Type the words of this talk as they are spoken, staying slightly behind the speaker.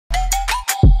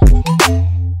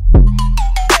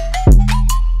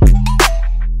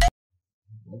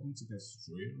welcome to this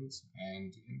tutorials,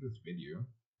 and in this video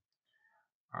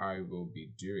I will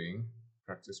be doing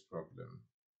practice problem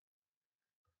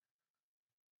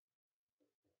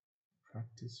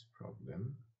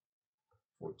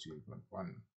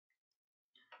 14.1.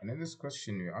 And in this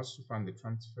question we asked to find the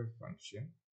transfer function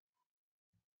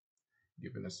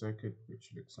given a circuit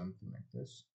which looks something like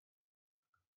this.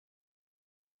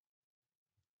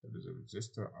 There is a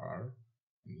resistor R,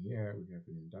 and here we have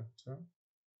an inductor,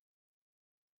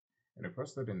 and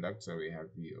across that inductor we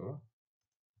have VO,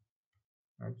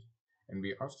 right? And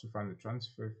we asked to find the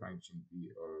transfer function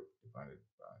VO divided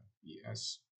by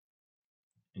VS.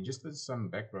 And just as some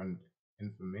background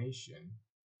information,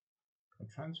 a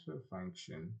transfer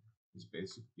function is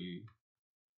basically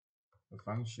a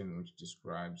function which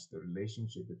describes the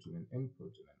relationship between an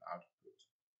input and an output.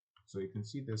 So you can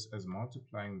see this as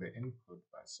multiplying the input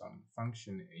by some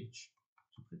function h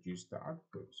to produce the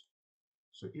output.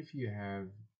 So if you have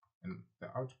the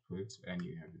output and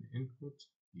you have an input,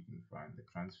 you can find the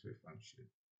transfer function.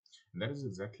 And that is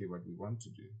exactly what we want to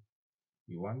do.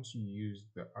 We want to use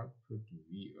the output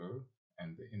VO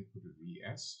and the input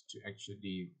VS to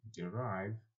actually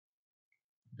derive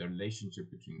the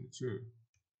relationship between the two.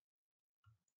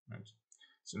 Right.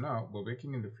 So now we're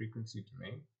working in the frequency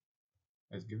domain,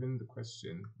 as given the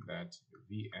question that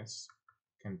Vs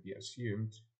can be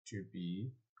assumed to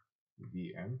be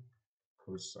Vm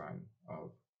cosine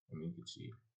of omega t.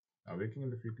 Now working in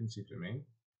the frequency domain,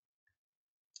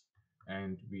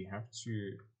 and we have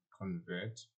to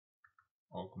convert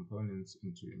all components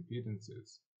into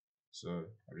impedances. So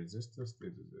a resistor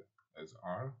stays as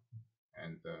R,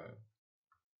 and the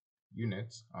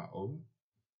units are ohm,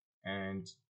 and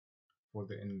for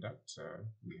the inductor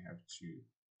we have to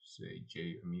say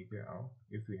j omega L.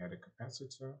 If we had a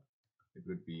capacitor, it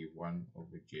would be 1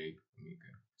 over j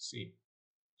omega c.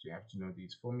 So you have to know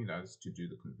these formulas to do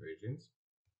the conversions.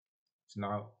 So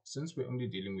now, since we're only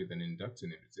dealing with an inductor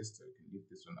and a resistor, we can leave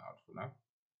this one out for now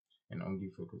and only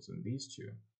focus on these two.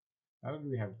 Now that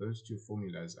we have those two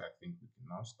formulas, I think we can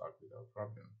now start with our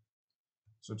problem.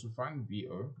 So to find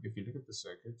VO, if you look at the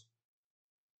circuit,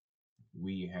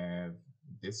 we have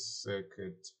this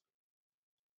circuit,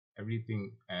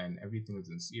 everything is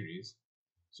in series.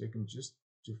 So you can just,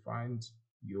 to find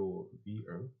your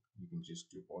VO, you can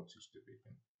just do voltage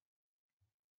division.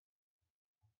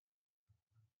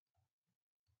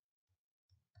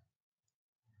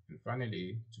 And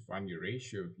finally, to find your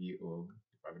ratio VO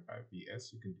divided by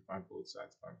Vs, you can divide both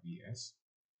sides by Vs,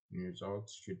 and your result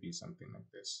should be something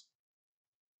like this.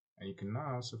 And you can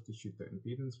now substitute the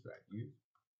impedance value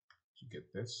to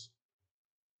get this.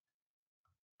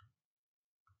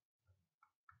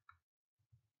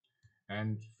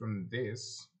 And from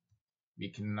this, we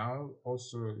can now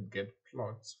also get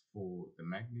plots for the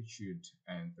magnitude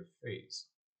and the phase.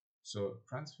 So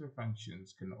transfer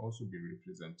functions can also be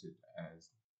represented as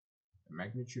a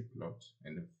magnitude plot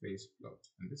and a phase plot.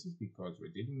 And this is because we're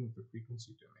dealing with the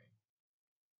frequency domain.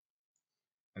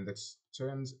 And the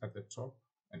terms at the top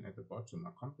and at the bottom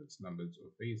are complex numbers or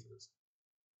phasors.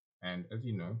 And as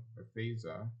you know, a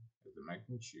phasor has a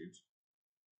magnitude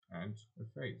and a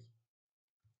phase.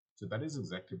 So that is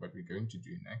exactly what we're going to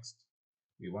do next.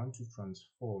 We want to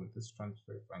transform this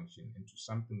transfer function into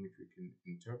something which we can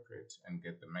interpret and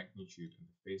get the magnitude and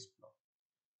the phase plot.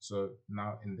 So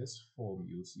now in this form,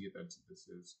 you'll see that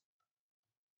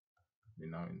we're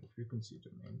now in the frequency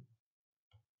domain,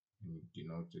 and you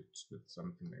denote it with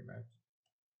something like that.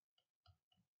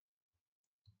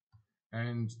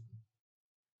 And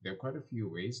there are quite a few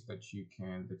ways that you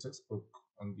can, the textbook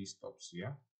only stops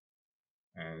here,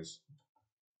 as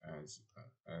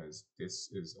this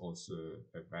is also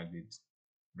a valid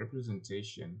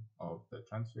representation of the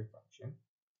transfer function.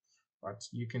 But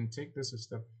you can take this a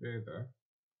step further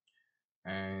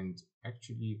and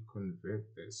actually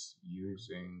convert this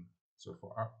using, so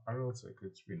for our RL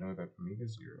circuits, we know that omega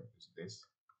 0 is this.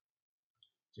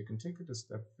 So you can take it a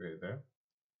step further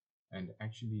and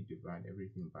actually divide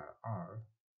everything by R,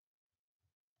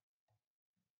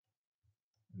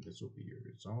 and this will be your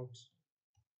result.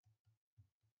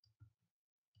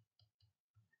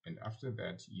 And after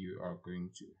that, you are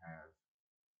going to have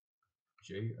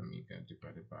j omega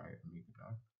divided by omega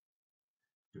naught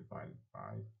divided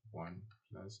by 1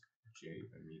 plus j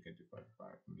omega divided by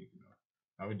omega naught.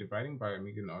 Now we're dividing by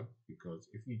omega naught because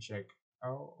if you check,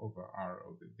 L over R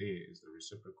over there is the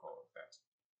reciprocal of that.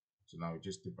 So now we're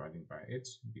just dividing by it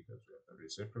because we have the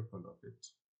reciprocal of it.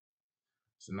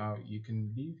 So now you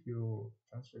can leave your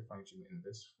transfer function in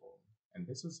this form, and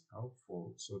this is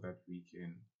helpful so that we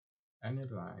can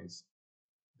analyze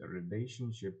the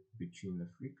relationship between the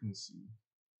frequency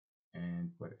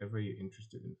and whatever you're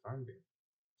interested in finding.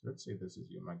 So let's say this is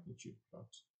your magnitude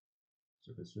plot.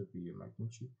 So this would be your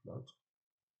magnitude plot,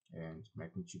 and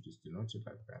magnitude is denoted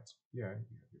like that. Here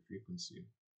you have your frequency.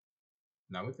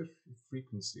 Now with the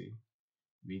frequency,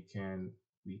 we can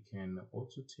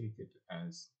also take it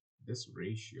as this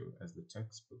ratio as the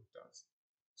textbook does.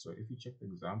 So if you check the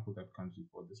example that comes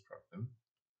before this problem,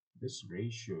 this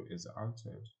ratio is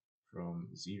altered from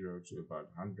 0 to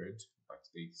about 100, but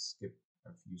they skip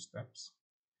a few steps.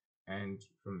 And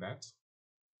from that,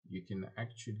 you can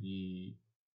actually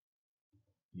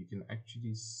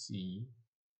see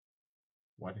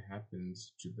what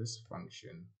happens to this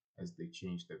function as they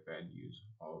change the values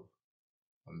of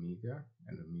omega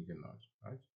and omega naught,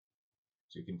 right?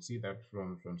 So you can see that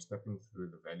from stepping through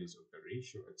the values of the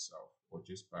ratio itself, or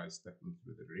just by stepping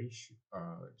through the ratio,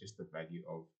 just the value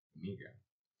of omega.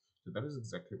 So that is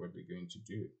exactly what we're going to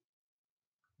do.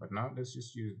 But now let's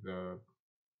just use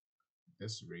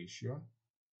this ratio,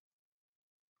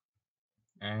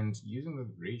 and using the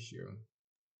ratio,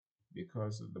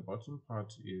 because the bottom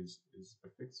part is a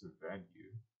fixed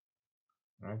value,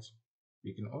 right?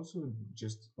 We can also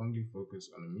just only focus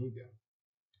on omega.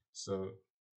 So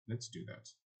let's do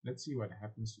that. Let's see what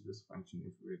happens to this function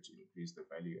if we were to increase the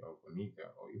value of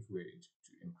omega, or if we were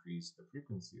to increase the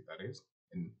frequency, that is,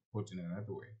 and put in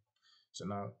another way. So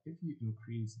now if you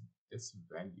increase this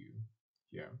value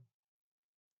here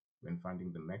when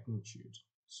finding the magnitude,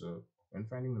 so when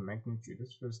finding the magnitude,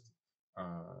 let's first,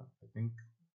 I think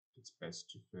it's best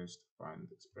to first find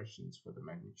the expressions for the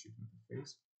magnitude in the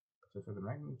phase. So for the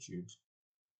magnitude,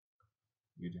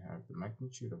 you'd have the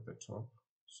magnitude of the top,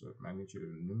 so magnitude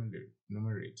of the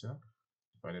numerator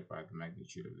divided by the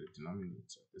magnitude of the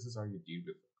denominator. This is how you deal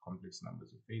with complex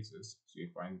numbers of phases. So you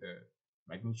find the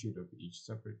magnitude of each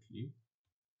separately.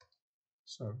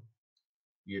 So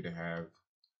you'd have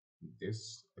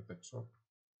this at the top,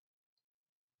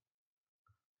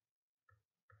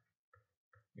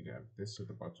 you'd have this at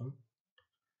the bottom,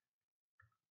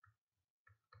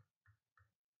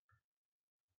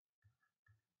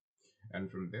 and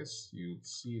from this you'll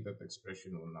see that the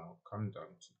expression will now come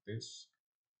down to this.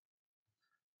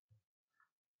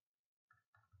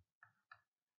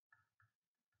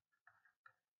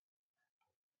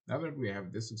 Now that we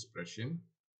have this expression,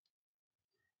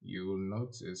 you will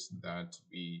notice that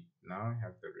we now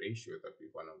have the ratio that we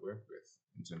want to work with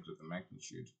in terms of the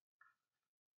magnitude.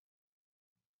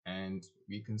 And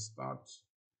we can start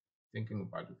thinking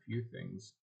about a few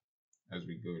things as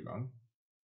we go along.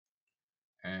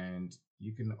 And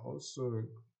you can also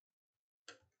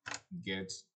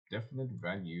get definite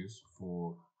values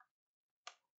for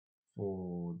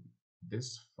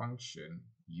this function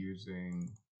using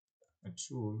a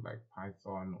tool like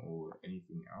Python or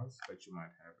anything else that you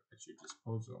might have at your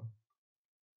disposal.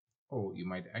 Or you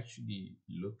might actually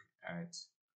look at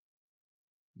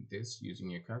this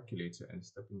using your calculator and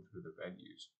stepping through the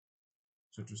values.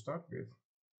 So to start with,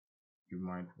 you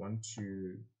might want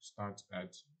to start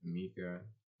at omega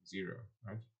 0,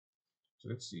 right? So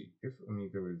let's see, if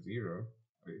omega was 0,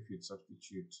 or if you'd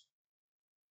substitute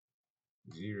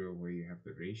 0 where you have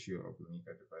the ratio of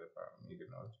omega divided by omega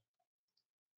naught,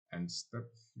 and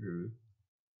step through,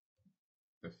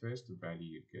 the first value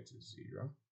you get is 0.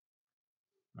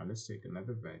 Now let's take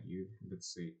another value,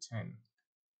 let's say 10.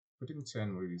 Putting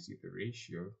 10 where we see the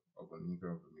ratio of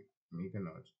omega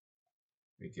naught,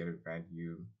 we get a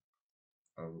value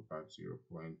of about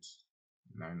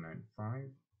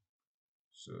 0.995.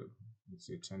 So let's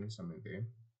say 10 is somewhere there.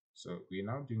 So we're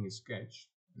now doing a sketch,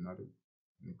 not an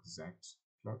exact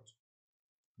plot,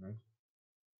 right?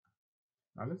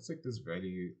 Now let's take this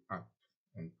value up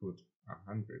and put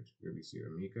 100 where we see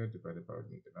omega divided by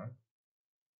omega naught.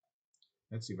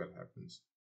 Let's see what happens.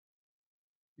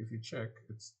 If you check,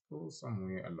 it's still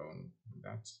somewhere along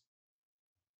that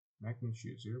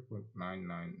magnitude,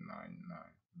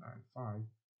 0.999995.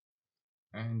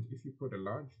 And if you put a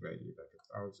large value like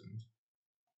 1000,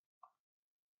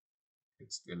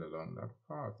 it's still along that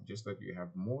path, just that you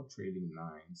have more trailing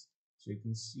lines. So you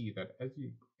can see that as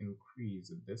you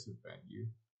increase this value,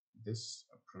 this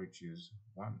approaches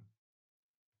 1.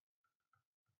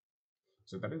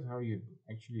 So that is how you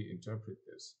actually interpret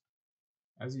this.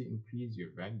 As you increase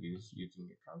your values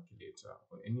using a calculator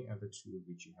or any other tool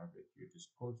which you have at your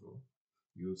disposal,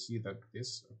 you will see that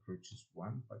this approaches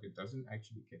 1, but it doesn't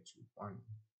actually get to 1.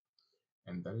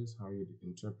 And that is how you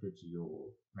interpret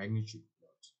your magnitude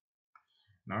plot.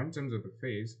 Now in terms of the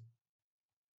phase,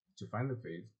 to find the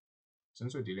phase,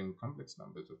 since we're dealing with complex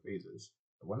numbers or phases,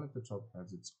 the one at the top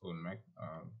has its own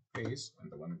phase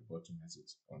and the one at the bottom has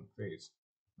its own phase.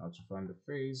 Now to find the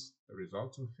phase, the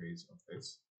resulting phase of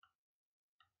this,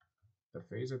 the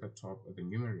phase at the top of the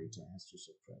numerator has to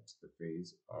subtract the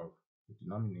phase of the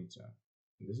denominator.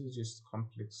 And this is just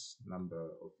complex number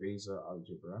or phasor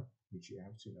algebra, which you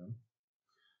have to know.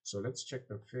 So let's check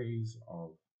the phase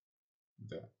of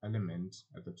the element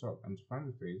at the top. And to find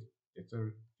the phase,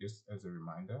 just as a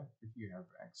reminder, if you have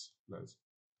x plus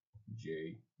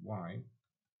jy,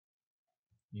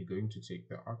 you're going to take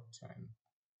the arctan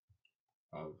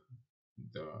of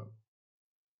the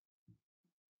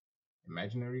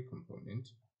imaginary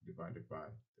component divided by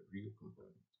the real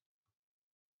component.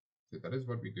 So that is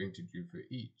what we're going to do for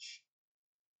each.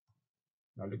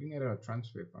 Now looking at our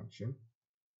transfer function,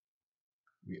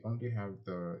 we only have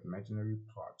the imaginary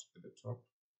part at the top.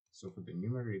 So for the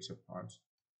numerator part,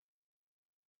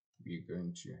 we're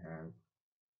going to have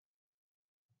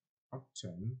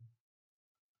arctan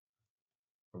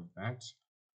of that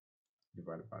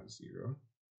divided by 0.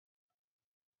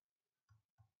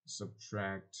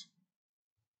 Subtract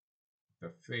the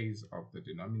phase of the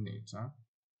denominator,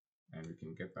 and we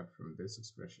can get that from this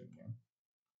expression here.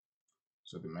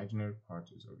 So the imaginary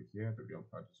part is over here, the real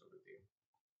part is over there.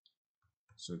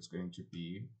 So it's going to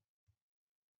be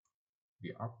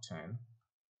the arctan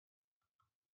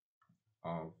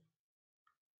of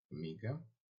omega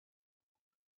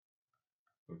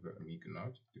over omega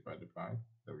naught divided by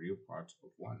the real part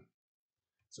of 1.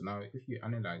 So now if you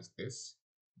analyze this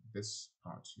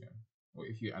part here, or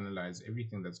if you analyze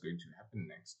everything that's going to happen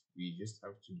next, we just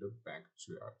have to look back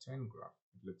to our tan graph.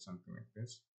 It looks something like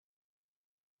this,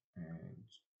 and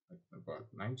at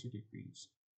about 90 degrees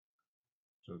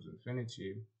towards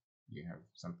infinity, you have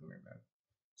something like that.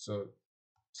 So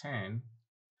tan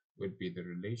would be the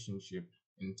relationship.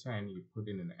 In tan, you put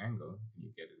in an angle and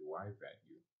you get a y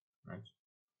value, right?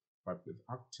 But with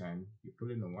arctan, you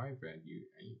put in a y value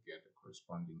and you get a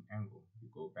corresponding angle. You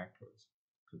go backwards.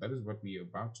 So that is what we're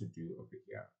about to do over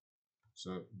here.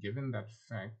 So given that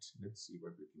fact, let's see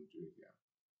what we can do here.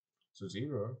 So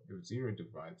 0, if 0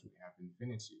 divides, we have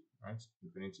infinity, right?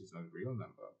 Infinity is not a real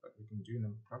number, but we can do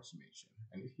an approximation.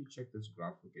 And if you check this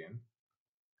graph again,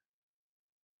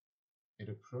 it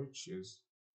approaches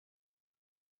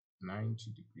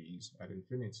 90 degrees at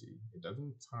infinity. It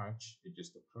doesn't touch, it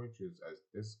just approaches as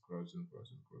this grows and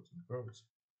grows and grows and grows.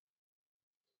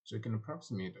 So you can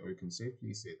approximate, or you can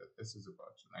safely say that this is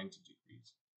about 90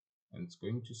 degrees, and it's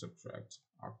going to subtract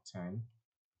arctan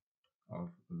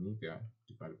of omega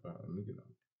divided by omega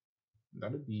naught.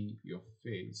 That'll be your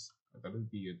phase, that'll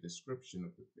be your description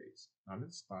of the phase. Now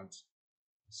let's start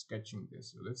sketching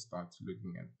this. So let's start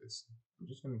looking at this. I'm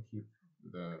just going to keep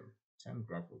the tan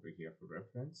graph over here for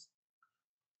reference,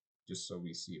 just so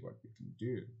we see what we can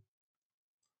do.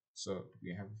 So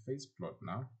we have a phase plot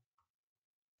now,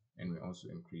 and we're also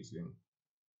increasing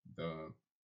the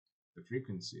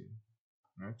frequency,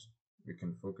 right? We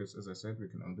can focus, as I said, we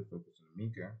can only focus on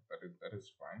omega, but that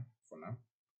is fine for now.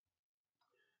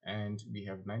 And we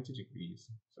have 90 degrees,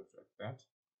 subtract that.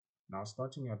 Now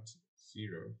starting at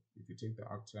 0, if you take the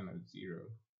arctan at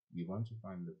 0, we want to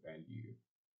find the value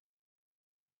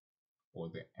or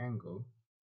the angle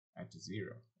at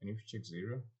 0. And if you check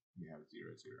 0, you have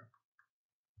 0, 0.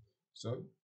 So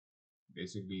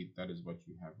basically that is what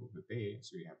you have over there.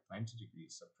 So you have 90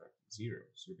 degrees subtract 0.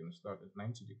 So you're going to start at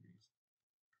 90 degrees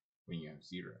when you have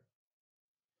 0.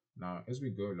 Now as we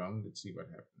go along, let's see what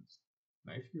happens.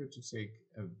 Now if you were to take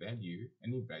a value,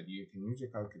 any value, you can use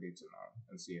your calculator now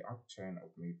and say arctan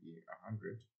of maybe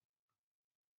 100.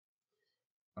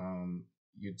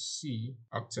 You'd see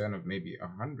arctan of maybe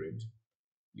 100.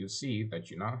 You'll see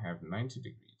that you now have 90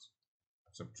 degrees.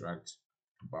 Subtract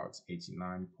about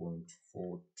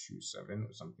 89.427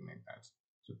 or something like that.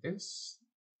 So this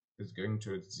is going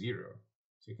towards 0.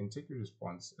 So you can take your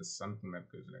response as something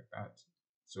that goes like that.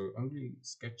 So only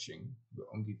sketching, we're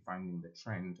only finding the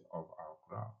trend of our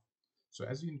graph. So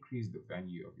as you increase the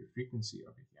value of your frequency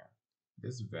over here,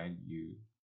 this value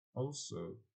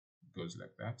also goes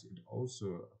like that. It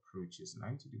also approaches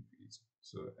 90 degrees.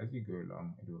 So as you go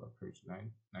along, it will approach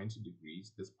 90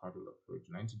 degrees. This part will approach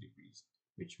 90 degrees,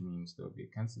 which means there will be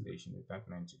a cancellation with that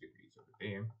 90 degrees over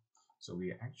there. So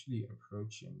we are actually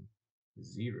approaching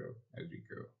 0 as we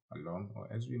go along, or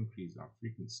as we increase our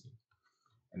frequency.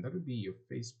 And that would be your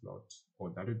phase plot, or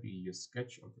that would be your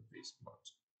sketch of the phase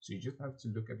plot. So you just have to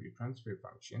look at your transfer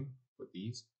function for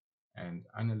these and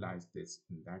analyze this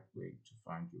in that way to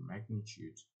find your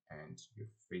magnitude and your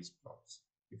phase plots.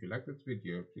 If you like this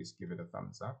video, please give it a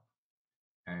thumbs up.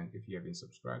 And if you haven't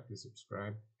subscribed, please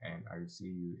subscribe, and I will see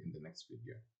you in the next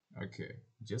video. Okay,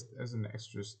 just as an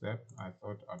extra step, I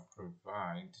thought I'd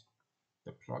provide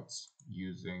the plots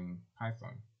using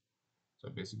Python. So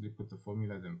I basically put the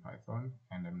formulas in Python,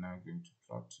 and I'm now going to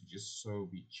plot just so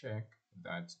we check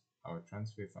that our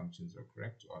transfer functions are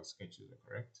correct or our sketches are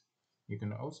correct. You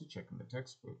can also check in the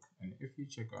textbook, and if you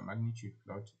check our magnitude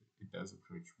plot, it does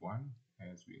approach 1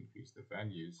 as we increase the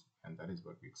values, and that is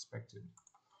what we expected.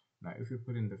 Now if we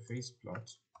put in the phase plot,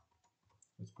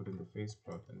 let's put in the phase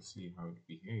plot and see how it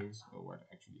behaves or what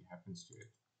actually happens to it.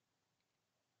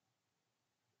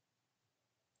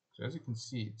 So as you can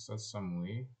see, it starts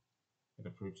somewhere, it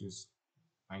approaches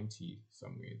 90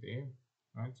 somewhere there,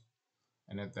 right?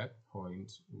 And at that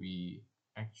point, we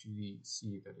actually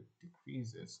see that it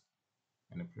decreases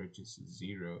and approaches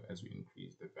 0 as we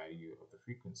increase the value of the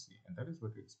frequency. And that is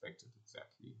what we expected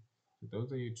exactly. So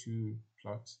those are your two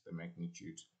plots, the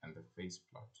magnitude and the phase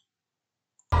plot.